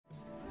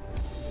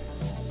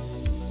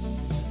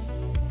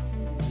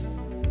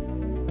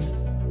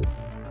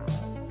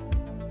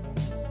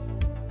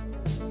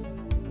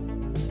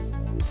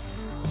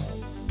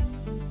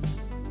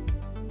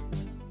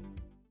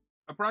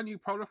brand new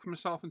product from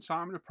myself and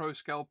Simon of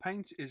ProScale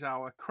Paint is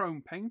our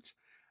Chrome Paint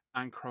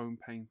and Chrome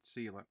Paint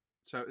Sealer.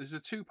 So it's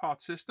a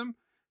two-part system.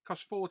 It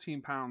costs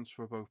 £14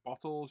 for both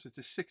bottles. It's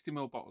a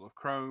 60ml bottle of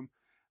Chrome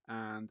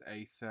and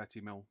a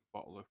 30ml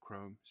bottle of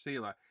Chrome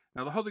Sealer.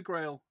 Now the holy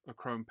grail of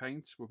Chrome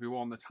Paint will be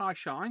one that's high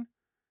shine,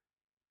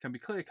 can be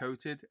clear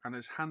coated and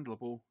is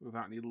handleable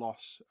without any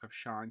loss of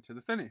shine to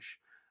the finish.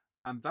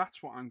 And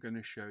that's what I'm going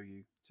to show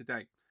you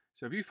today.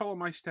 So if you follow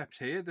my steps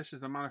here, this is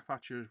the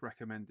manufacturer's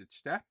recommended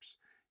steps.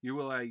 You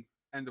will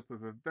end up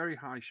with a very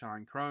high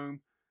shine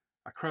chrome,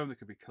 a chrome that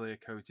can be clear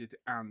coated,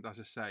 and as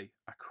I say,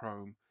 a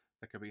chrome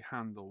that can be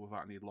handled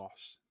without any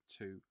loss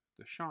to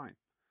the shine.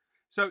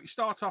 So you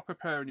start off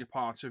preparing your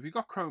parts. So if you've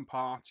got chrome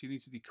parts, you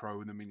need to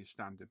dechrome them in your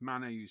standard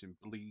manner using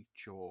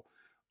bleach or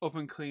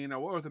oven cleaner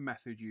or other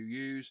method you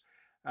use.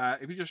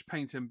 If you're just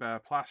painting bare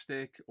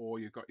plastic or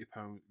you've got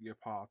your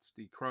parts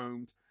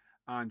dechromed,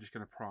 I'm just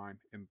going to prime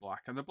in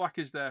black. And the black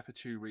is there for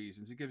two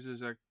reasons. It gives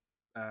us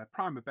a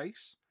primer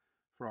base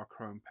for our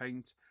chrome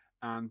paint,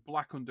 and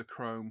black under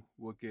chrome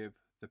will give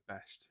the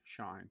best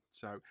shine.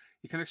 So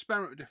you can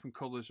experiment with different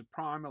colours of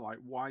primer like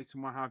white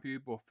and what have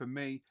you, but for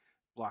me,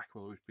 black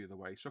will always be the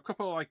way. So a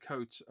couple of light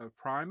coats of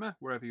primer,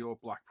 wherever your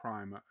black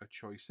primer of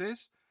choice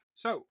is.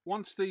 So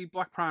once the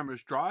black primer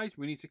is dried,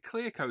 we need to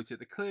clear coat it.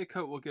 The clear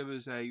coat will give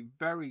us a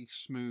very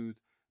smooth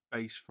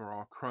base for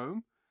our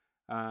chrome.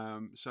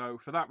 So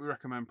for that, we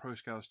recommend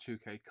ProScale's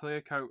 2K Clear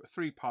Coat, a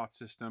 3-part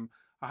system.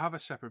 I have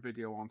a separate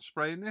video on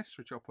spraying this,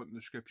 which I'll put in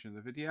the description of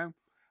the video,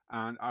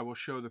 and I will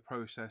show the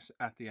process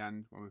at the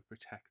end when we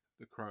protect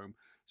the chrome.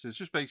 So it's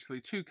just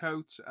basically 2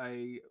 coats,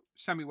 a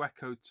semi-wet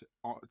coat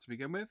to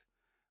begin with,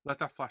 let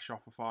that flash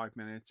off for 5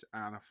 minutes,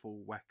 and a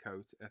full wet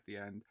coat at the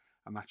end,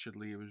 and that should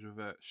leave us with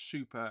a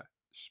super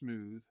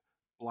smooth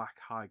black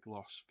high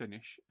gloss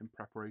finish in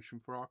preparation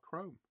for our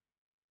chrome.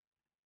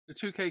 The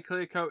 2K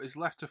Clear Coat is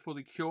left to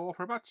fully cure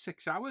for about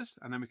 6 hours,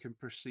 and then we can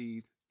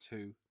proceed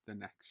to the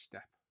next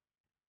step.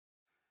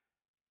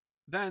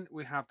 Then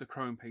we have the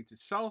chrome paint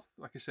itself.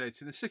 Like I said,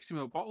 it's in a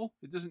 60ml bottle.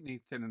 It doesn't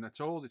need thinning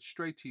at all. It's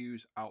straight to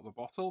use out of the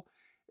bottle.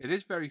 It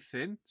is very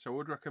thin, so I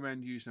would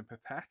recommend using a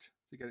pipette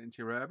to get it into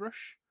your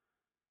airbrush.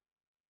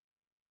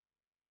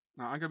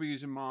 Now I'm going to be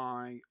using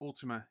my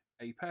Ultima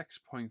Apex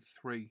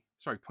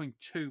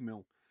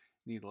 0.2mm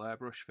needle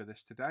airbrush for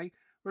this today.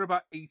 We're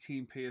about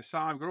 18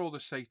 psi. We've got all the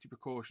safety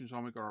precautions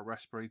on. We've got our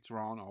respirator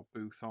on, our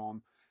boot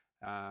on,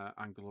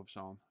 and gloves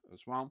on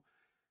as well.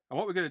 And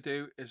what we're going to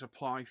do is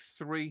apply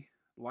 3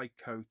 light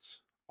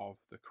coats of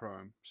the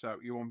chrome. So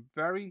you want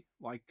very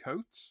light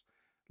coats.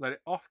 Let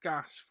it off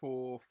gas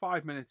for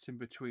 5 minutes in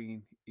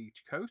between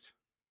each coat.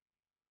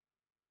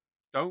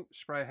 Don't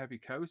spray a heavy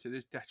coat. It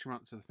is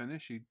detrimental to the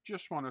finish. You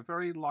just want a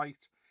very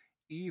light,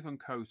 even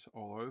coat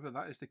all over.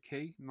 That is the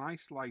key.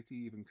 Nice, light,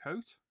 even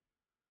coat.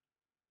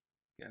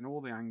 Getting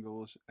all the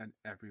angles and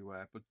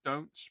everywhere, but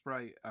don't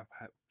spray a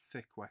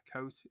thick wet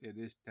coat. It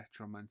is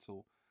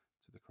detrimental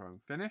to the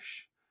chrome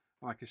finish.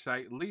 Like I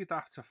say, leave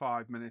that to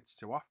 5 minutes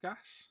to off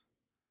gas,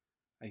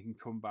 and you can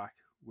come back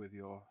with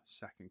your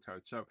second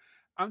coat. So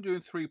I'm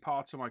doing 3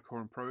 parts of my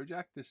current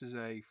project. This is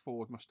a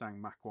Ford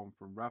Mustang Mach-1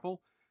 from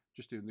Revel.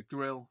 Just doing the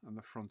grille and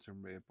the front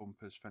and rear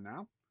bumpers for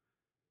now.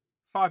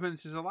 5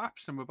 minutes has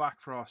elapsed and we're back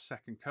for our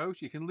second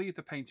coat. You can leave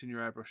the paint in your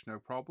airbrush, no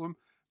problem,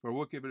 but I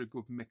will give it a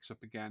good mix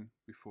up again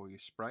before you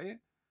spray it.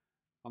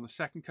 On the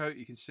second coat,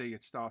 you can see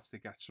it starts to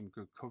get some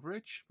good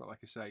coverage, but like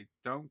I say,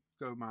 don't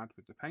go mad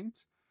with the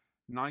paint.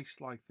 Nice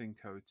light thin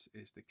coat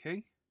is the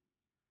key.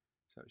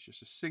 So it's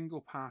just a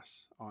single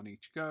pass on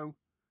each go,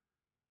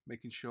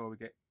 making sure we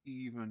get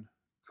even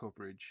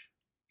coverage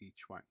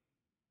each way.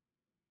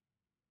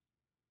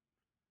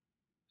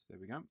 So there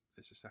we go.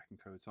 There's a second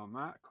coat on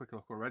that. Quick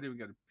look already. We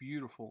get a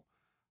beautiful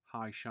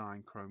high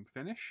shine chrome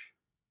finish.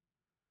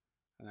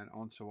 And then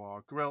onto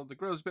our grill. The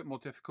grill's a bit more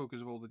difficult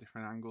because of all the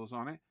different angles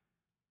on it.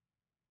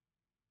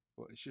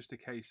 But it's just a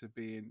case of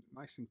being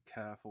nice and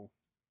careful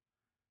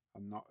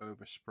and not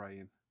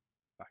overspraying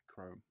that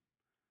chrome.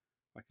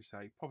 Like I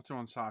say, pop it to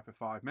one side for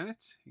 5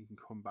 minutes. You can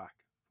come back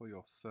for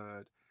your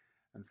third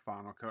and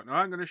final coat. Now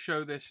I'm going to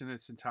show this in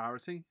its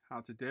entirety, how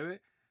to do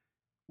it.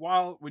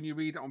 While when you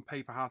read it on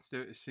paper how to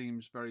do it, it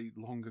seems very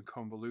long and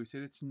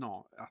convoluted. It's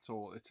not at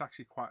all. It's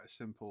actually quite a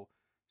simple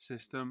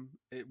system.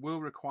 It will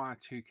require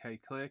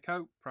 2K clear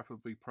coat,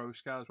 preferably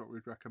ProScale is what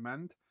we'd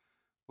recommend.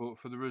 But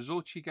for the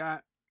results you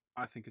get,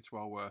 I think it's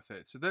well worth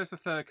it. So there's the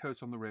third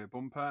coat on the rear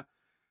bumper.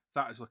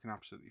 That is looking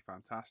absolutely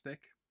fantastic.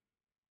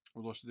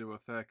 We'll also do a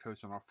third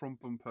coat on our front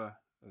bumper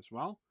as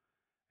well.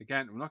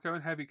 Again, we're not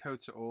going heavy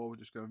coats at all. We're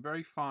just going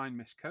very fine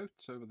mist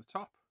coats over the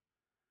top,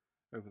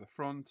 over the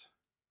front,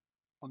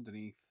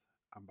 underneath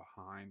and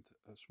behind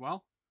as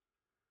well.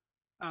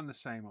 And the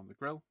same on the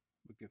grill.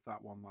 We'll give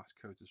that one last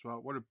coat as well.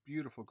 What a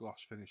beautiful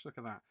gloss finish. Look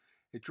at that.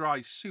 It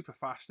dries super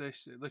fast.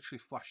 This, it literally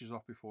flashes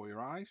off before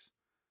your eyes.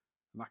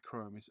 And that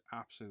chrome is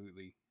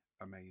absolutely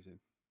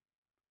amazing.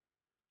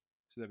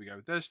 So there we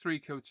go. There's 3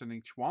 coats on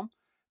each one.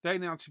 They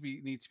need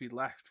to be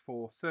left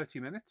for 30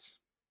 minutes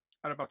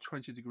at about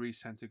 20 degrees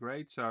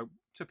centigrade. So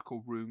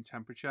typical room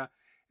temperature.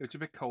 If it's a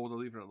bit colder,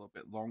 leave it a little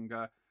bit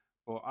longer.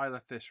 But I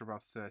left this for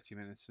about 30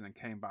 minutes and then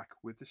came back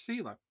with the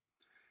sealer.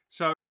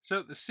 So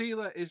the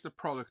sealer is the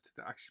product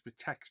that actually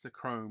protects the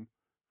chrome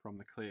from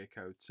the clear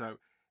coat. So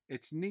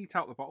it's neat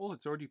out the bottle.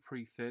 It's already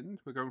pre-thinned.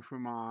 We're going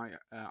through my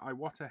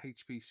Iwata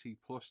HPC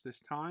Plus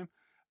this time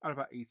at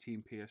about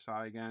 18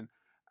 psi again.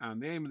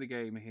 And the aim of the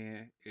game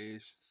here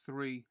is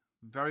 3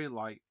 very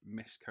light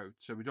mist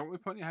coats. So we don't want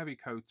to put any heavy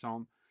coats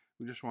on.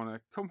 We just want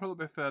to come a little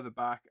bit further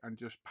back and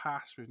just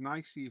pass with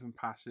nice even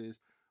passes,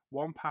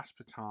 1 pass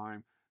per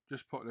time,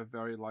 just putting a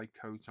very light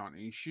coat on.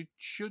 And you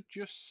should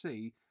just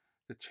see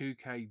the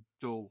 2K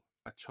dull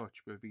a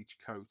touch with each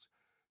coat.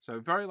 So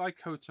very light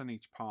coat on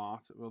each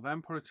part. We'll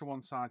then put it to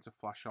one side to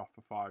flash off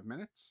for 5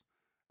 minutes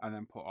and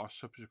then put our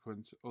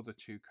subsequent other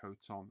 2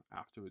 coats on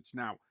afterwards.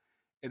 Now,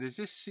 it is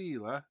this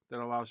sealer that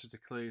allows us to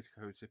clear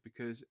coat it,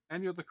 because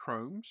any other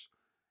chromes,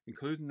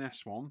 including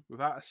this one,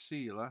 without a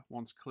sealer,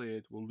 once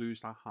cleared, will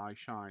lose that high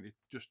shine. It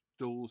just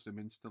dulls them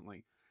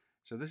instantly.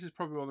 So this is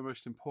probably one of the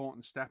most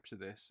important steps of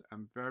this,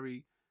 and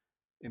very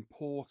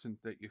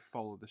important that you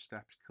follow the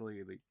steps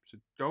clearly. So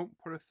don't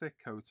put a thick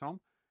coat on.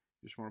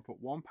 You just want to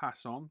put 1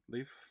 pass on,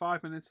 leave for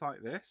 5 minutes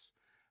like this,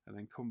 and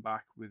then come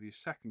back with your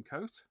second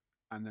coat,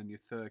 and then your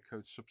third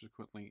coat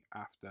subsequently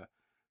after.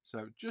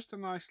 So just a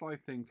nice light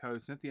thin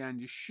coat, and at the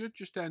end you should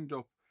just end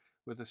up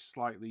with a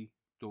slightly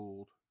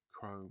dulled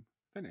chrome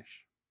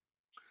finish.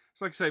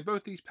 So like I say,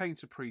 both these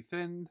paints are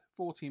pre-thinned,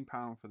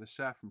 £14 for the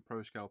set from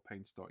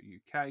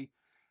ProScalePaints.uk.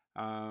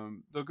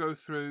 They'll go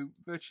through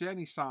virtually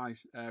any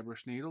size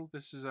airbrush needle.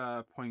 This is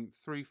a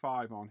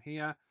 0.35 on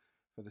here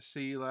for the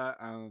sealer,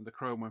 and the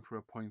chrome went through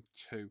a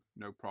 0.2,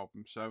 no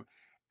problem. So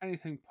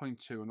anything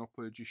 0.2 and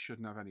upwards you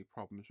shouldn't have any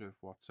problems with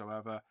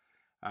whatsoever.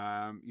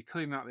 You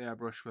clean out the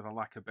airbrush with a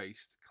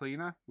lacquer-based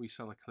cleaner. We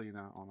sell a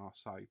cleaner on our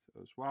site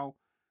as well.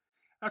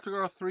 After we've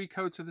got our 3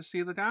 coats of the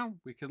sealer down,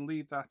 we can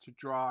leave that to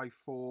dry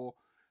for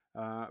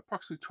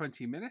approximately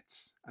 20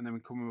 minutes, and then we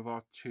come in with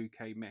our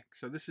 2K mix.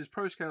 So this is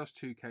ProScale's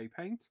 2K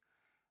paint.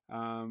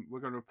 We're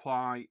going to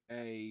apply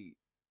a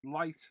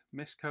light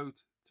mist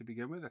coat to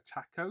begin with, a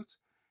tack coat,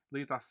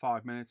 leave that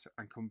 5 minutes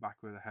and come back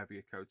with a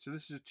heavier coat. So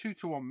this is a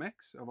 2-to-1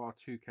 mix of our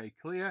 2K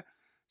clear.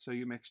 So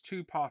you mix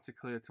 2 parts of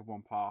clear to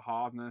 1 part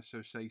hardener,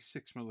 so say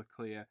 6 ml of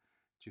clear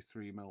to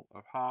 3 ml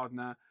of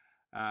hardener.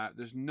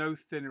 There's no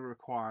thinner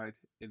required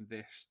in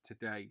this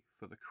today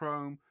for the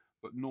chrome,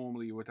 but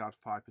normally you would add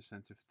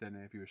 5% of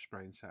thinner if you were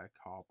spraying, say,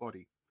 a car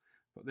body.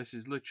 But this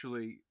is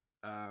literally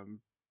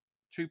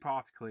 2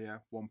 parts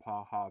clear, 1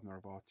 part hardener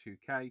of our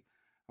 2K.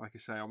 Like I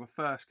say, on the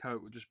first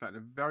coat, we're just putting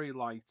a very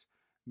light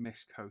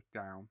mist coat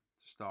down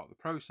to start the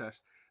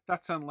process.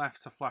 That's then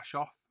left to flash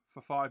off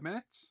for 5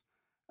 minutes,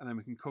 and then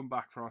we can come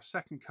back for our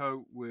second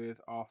coat with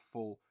our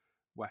full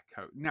wet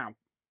coat. Now,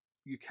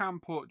 you can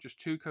put just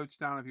 2 coats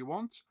down if you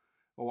want,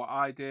 or what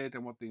I did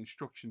and what the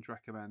instructions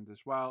recommend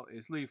as well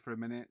is leave for a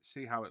minute,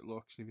 see how it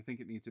looks, and if you think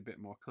it needs a bit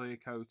more clear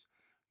coat,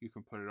 you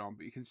can put it on.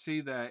 But you can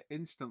see there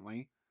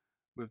instantly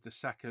with the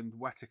second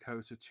wetter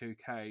coat of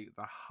 2K,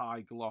 the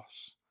high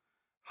gloss,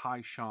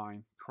 high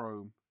shine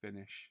chrome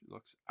finish. It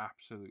looks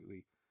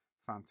absolutely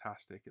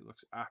fantastic. It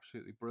looks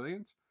absolutely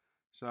brilliant.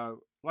 So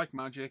like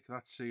magic,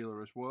 that sealer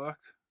has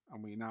worked,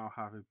 and we now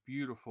have a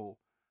beautiful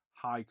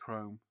high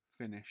chrome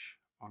finish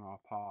on our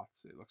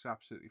parts. It looks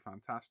absolutely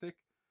fantastic.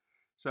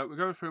 So we're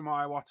going through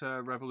my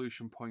Iwata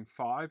Revolution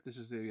 0.5. This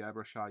is the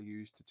airbrush I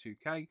used to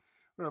 2K.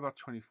 We're at about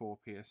 24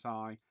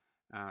 psi,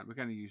 and we're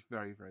going to use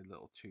very, very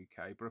little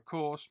 2K. But of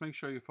course, make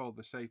sure you follow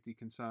the safety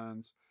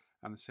concerns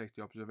and the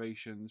safety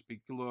observations.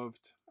 Be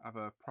gloved, have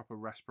a proper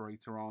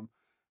respirator on,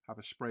 have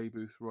a spray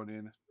booth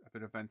running, a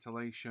bit of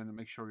ventilation, and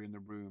make sure you're in the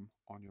room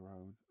on your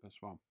own as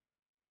well.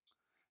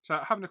 So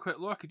having a quick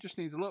look, it just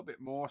needs a little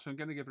bit more, so I'm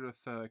going to give it a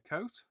third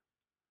coat.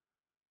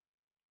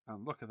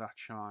 And look at that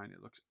shine.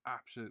 It looks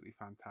absolutely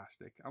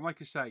fantastic. And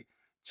like I say,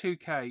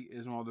 2K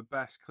is one of the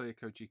best clear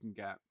coats you can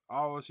get.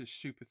 Ours is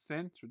super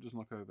thin, so it doesn't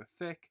look over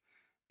thick.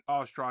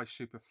 Ours dries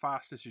super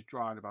fast. This is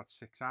dry in about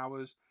 6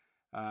 hours.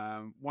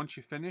 Once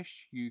you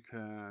finish, you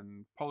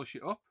can polish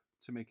it up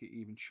to make it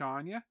even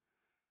shinier.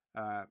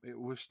 It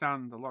will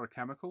withstand a lot of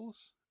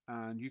chemicals,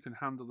 and you can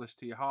handle this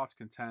to your heart's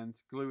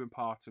content, gluing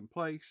parts in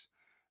place,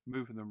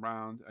 moving them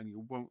around, and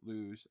you won't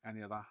lose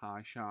any of that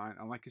high shine.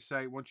 And like I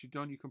say, once you're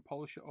done, you can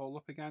polish it all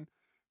up again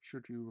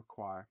should you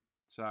require.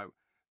 So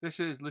this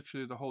is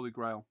literally the holy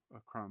grail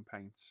of chrome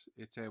paints.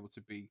 It's able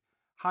to be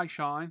high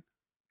shine,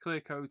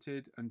 clear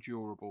coated and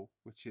durable,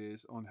 which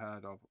is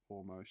unheard of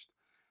almost.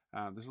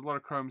 There's a lot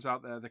of chromes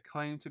out there that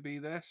claim to be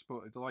this,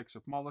 but the likes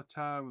of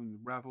Molotow and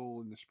Revel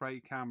and the spray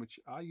can,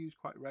 which I use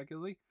quite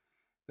regularly,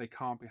 they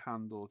can't be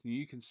handled. And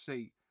you can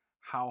see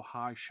how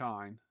high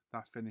shine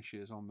that finish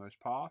is on those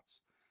parts.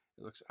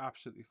 It looks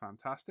absolutely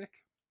fantastic.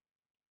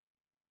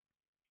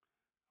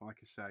 Like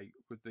I say,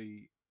 with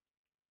the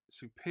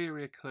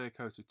superior clear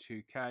coat of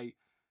 2K,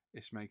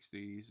 this makes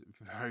these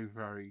very,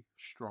 very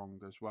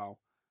strong as well,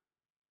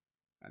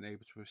 and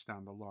able to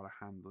withstand a lot of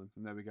handling.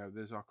 And there we go,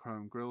 there's our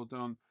chrome grille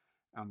done,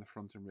 and the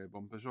front and rear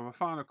bumpers. So we'll have a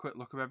final quick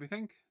look of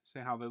everything, see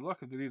how they look.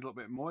 If they need a little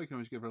bit more, you can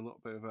always give it a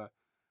little bit of a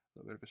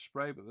little bit of a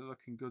spray, but they're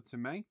looking good to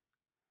me.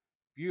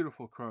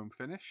 Beautiful chrome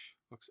finish.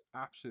 Looks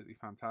absolutely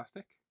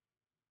fantastic.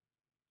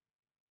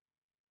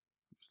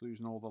 Just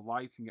losing all the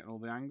light and getting all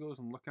the angles.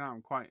 I'm looking at it.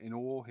 I'm quite in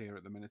awe here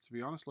at the minute, to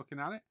be honest, looking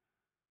at it.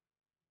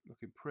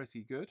 Looking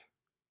pretty good.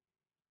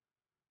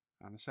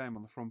 And the same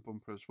on the front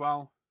bumper as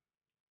well.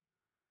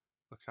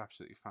 Looks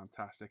absolutely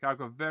fantastic. I've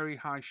got very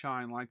high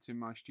shine lights in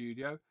my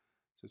studio,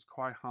 so it's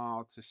quite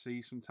hard to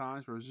see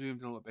sometimes. But I've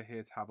zoomed in a little bit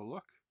here to have a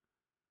look.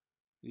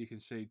 You can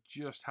see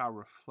just how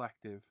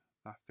reflective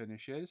that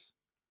finish is.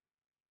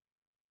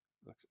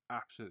 Looks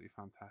absolutely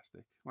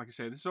fantastic. Like I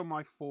say, this is on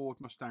my Ford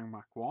Mustang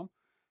Mach-1,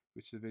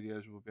 which the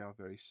videos will be out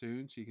very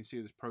soon. So you can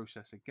see this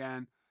process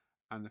again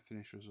and the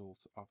finished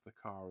result of the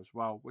car as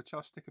well, which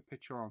I'll stick a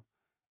picture on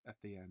at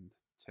the end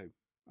too.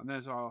 And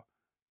there's our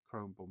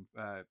chrome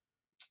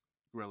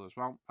grille as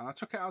well. And I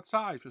took it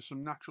outside for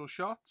some natural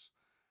shots.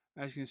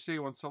 As you can see,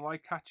 once the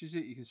light catches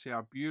it, you can see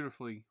how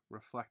beautifully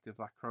reflective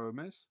that chrome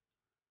is.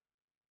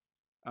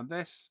 And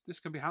this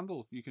can be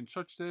handled. You can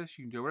touch this,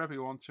 you can do whatever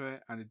you want to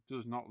it, and it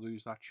does not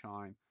lose that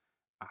shine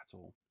at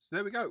all. So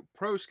there we go.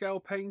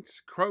 ProScale paint,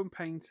 chrome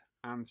paint,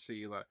 and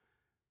sealer.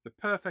 The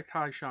perfect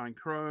high shine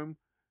chrome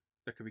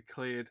that can be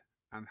cleared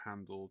and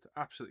handled.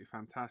 Absolutely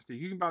fantastic.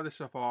 You can buy this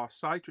off our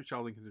site, which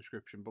I'll link in the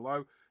description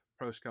below,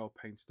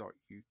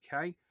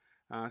 proscalepaints.uk.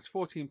 It's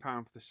 £14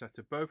 for the set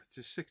of both. It's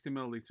a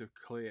 60ml of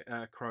clear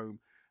chrome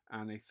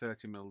and a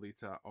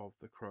 30ml of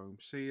the chrome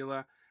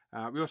sealer.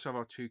 We also have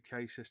our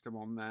 2K system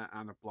on there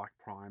and a black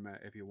primer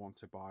if you want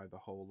to buy the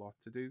whole lot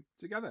to do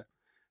together.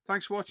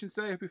 Thanks for watching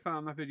today. I hope you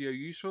found that video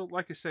useful.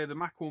 Like I say, the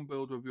Mach-1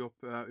 build will be up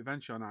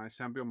eventually on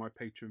ISM, be on my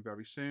Patreon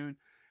very soon.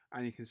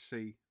 And you can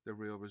see the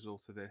real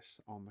result of this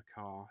on the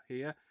car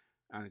here.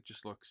 And it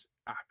just looks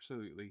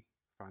absolutely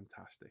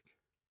fantastic.